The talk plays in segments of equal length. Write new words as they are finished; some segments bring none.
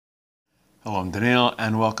Hello, I'm Daniel,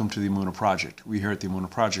 and welcome to the Emunah Project. We here at the Emunah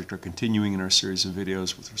Project are continuing in our series of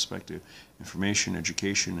videos with respect to information,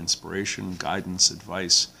 education, inspiration, guidance,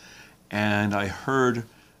 advice. And I heard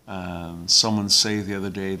someone say the other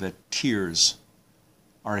day that tears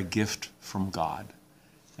are a gift from God.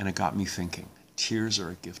 And it got me thinking, tears are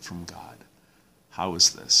a gift from God. How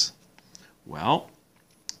is this? Well,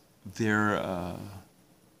 they're a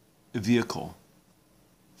vehicle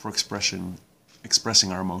for expressing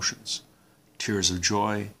our emotions. Tears of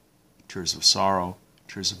joy, tears of sorrow,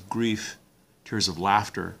 tears of grief, tears of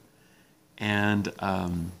laughter. And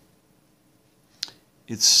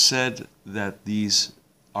it's said that these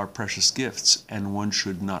are precious gifts and one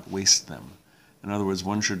should not waste them. In other words,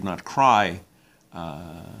 one should not cry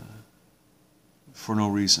for no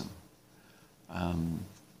reason.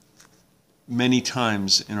 Many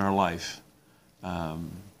times in our life,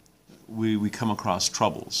 we come across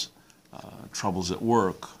troubles. Troubles at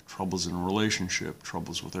work, troubles in a relationship,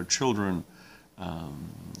 troubles with our children,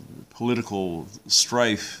 political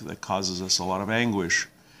strife that causes us a lot of anguish.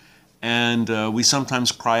 And we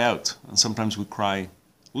sometimes cry out, and sometimes we cry,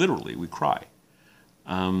 literally, we cry.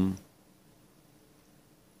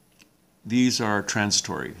 These are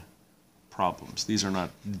transitory problems. These are not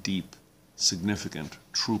deep, significant,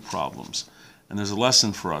 true problems. And there's a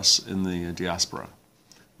lesson for us in the diaspora,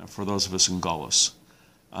 for those of us in Galus.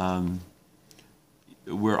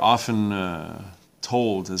 We're often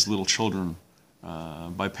told as little children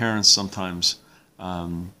by parents sometimes,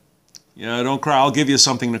 don't cry, I'll give you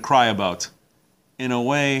something to cry about. In a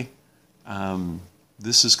way,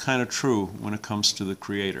 this is kind of true when it comes to the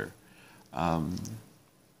Creator. God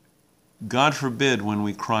forbid when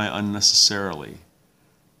we cry unnecessarily,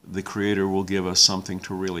 the Creator will give us something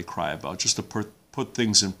to really cry about, just to put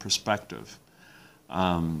things in perspective.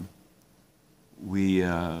 We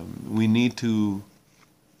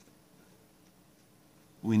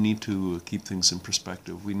need to keep things in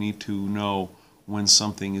perspective. We need to know when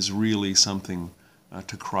something is really something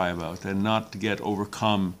to cry about, and not to get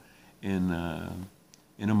overcome in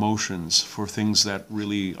emotions for things that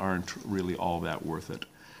really aren't really all that worth it,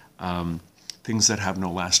 things that have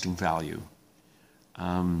no lasting value.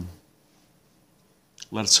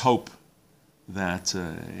 Let's hope that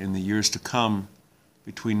in the years to come,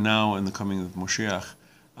 between now and the coming of Moshiach,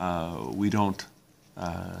 we don't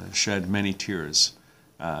shed many tears,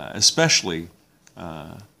 especially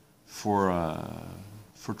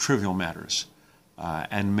for trivial matters.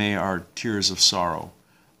 And may our tears of sorrow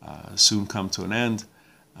soon come to an end,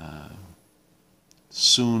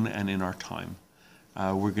 soon and in our time.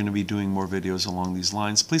 We're going to be doing more videos along these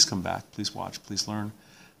lines. Please come back, please watch, please learn.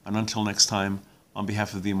 And until next time, on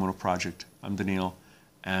behalf of the Emunah Project, I'm Daniel,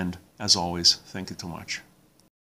 and as always, thank you so much.